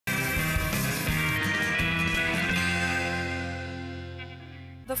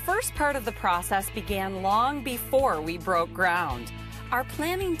The first part of the process began long before we broke ground. Our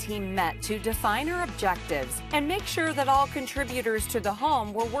planning team met to define our objectives and make sure that all contributors to the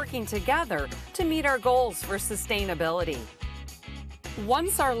home were working together to meet our goals for sustainability.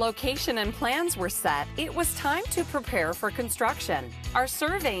 Once our location and plans were set, it was time to prepare for construction. Our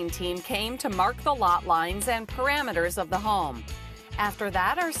surveying team came to mark the lot lines and parameters of the home. After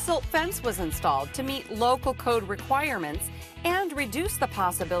that, our silt fence was installed to meet local code requirements and reduce the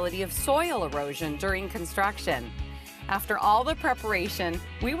possibility of soil erosion during construction. After all the preparation,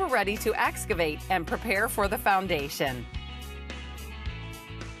 we were ready to excavate and prepare for the foundation.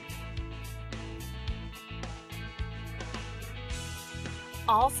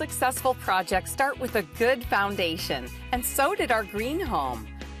 All successful projects start with a good foundation, and so did our green home.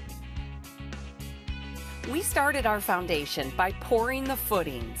 We started our foundation by pouring the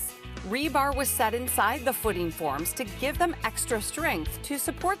footings. Rebar was set inside the footing forms to give them extra strength to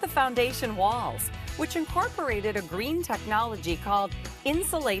support the foundation walls, which incorporated a green technology called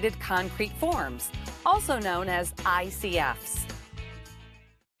insulated concrete forms, also known as ICFs.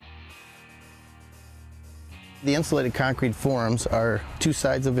 The insulated concrete forms are two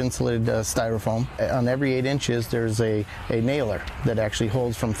sides of insulated styrofoam. On every 8 inches there's a nailer that actually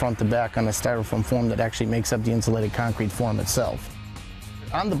holds from front to back on the styrofoam form that actually makes up the insulated concrete form itself.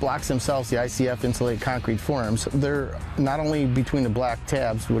 On the blocks themselves, the ICF insulated concrete forms, they're not only between the black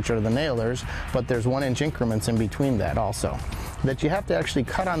tabs, which are the nailers, but there's 1-inch increments in between that also. That you have to actually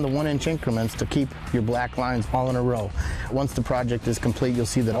cut on the 1-inch increments to keep your black lines all in a row. Once the project is complete, you'll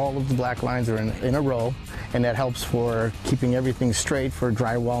see that all of the black lines are in a row, and that helps for keeping everything straight for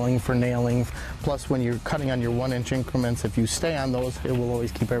drywalling, for nailing. Plus, when you're cutting on your 1-inch increments, if you stay on those, it will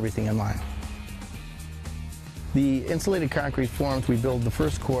always keep everything in line. The insulated concrete forms, we build the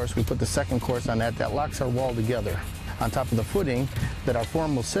first course, we put the second course on that locks our wall together. On top of the footing that our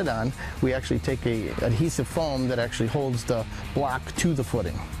form will sit on, we actually take a adhesive foam that actually holds the block to the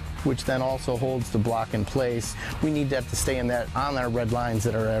footing, which then also holds the block in place. We need that to stay on our red lines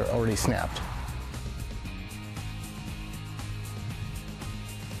that are already snapped.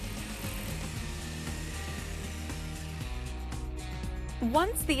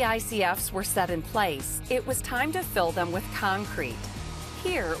 Once the ICFs were set in place, it was time to fill them with concrete.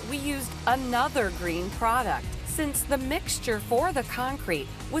 Here, we used another green product, since the mixture for the concrete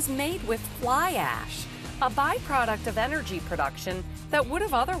was made with fly ash, a byproduct of energy production that would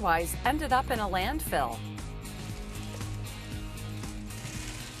have otherwise ended up in a landfill.